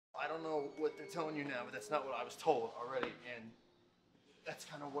don't know what they're telling you now, but that's not what I was told already, and that's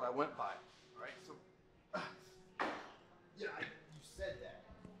kind of what I went by. All right, so yeah, you said that.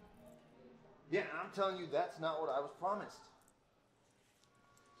 Yeah, and I'm telling you that's not what I was promised.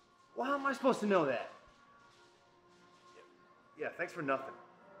 Well, how am I supposed to know that? Yeah, thanks for nothing.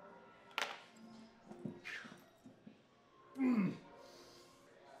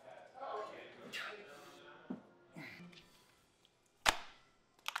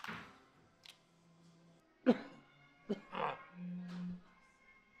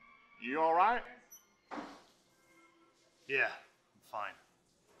 You all right? Yeah, I'm fine.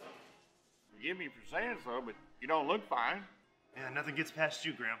 Forgive me for saying so, but you don't look fine. Yeah, nothing gets past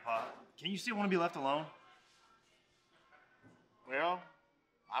you, Grandpa. Can you still want to be left alone? Well,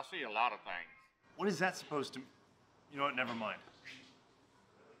 I see a lot of things. What is that supposed to... You know what, never mind.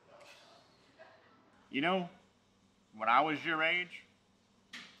 You know, when I was your age,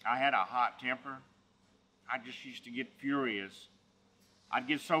 I had a hot temper. I just used to get furious. I'd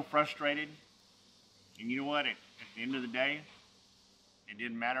get so frustrated. And you know what? At the end of the day, it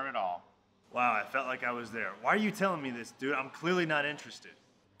didn't matter at all. Wow, I felt like I was there. Why are you telling me this, dude? I'm clearly not interested.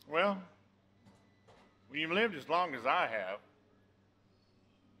 Well, when you've lived as long as I have,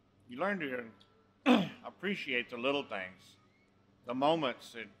 you learn to appreciate the little things, the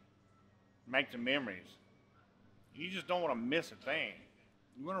moments that make the memories. You just don't want to miss a thing.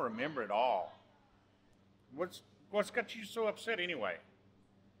 You want to remember it all. What's got you so upset anyway?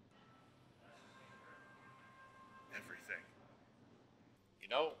 Everything. You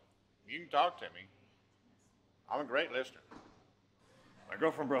know, you can talk to me. I'm a great listener. My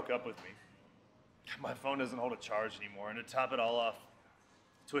girlfriend broke up with me. My phone doesn't hold a charge anymore, and to top it all off,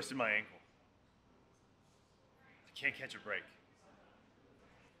 I twisted my ankle. I can't catch a break.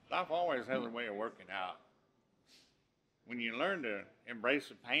 Life always has a way of working out. When you learn to embrace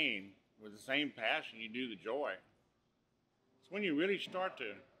the pain with the same passion you do the joy, it's when you really start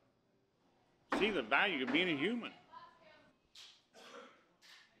to see the value of being a human.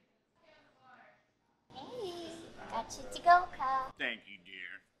 Hey, got you to go, Kyle. Thank you, dear.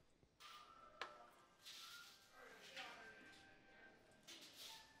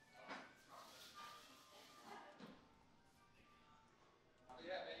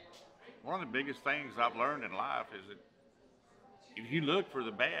 One of the biggest things I've learned in life is that if you look for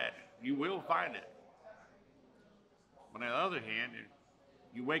the bad, you will find it. But on the other hand,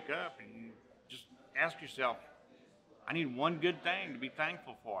 you wake up and you just ask yourself, I need one good thing to be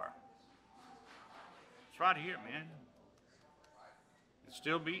thankful for. It's right here, man. It's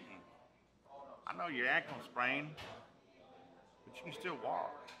still beating. I know your ankle's sprained, but you can still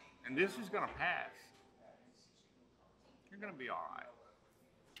walk. And this is gonna pass. You're gonna be all right.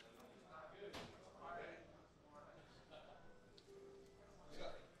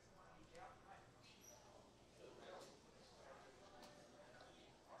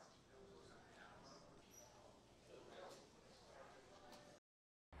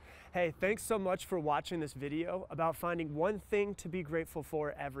 Hey, thanks so much for watching this video about finding one thing to be grateful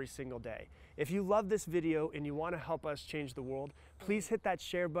for every single day. If you love this video and you want to help us change the world, please hit that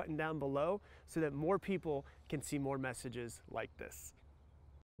share button down below so that more people can see more messages like this.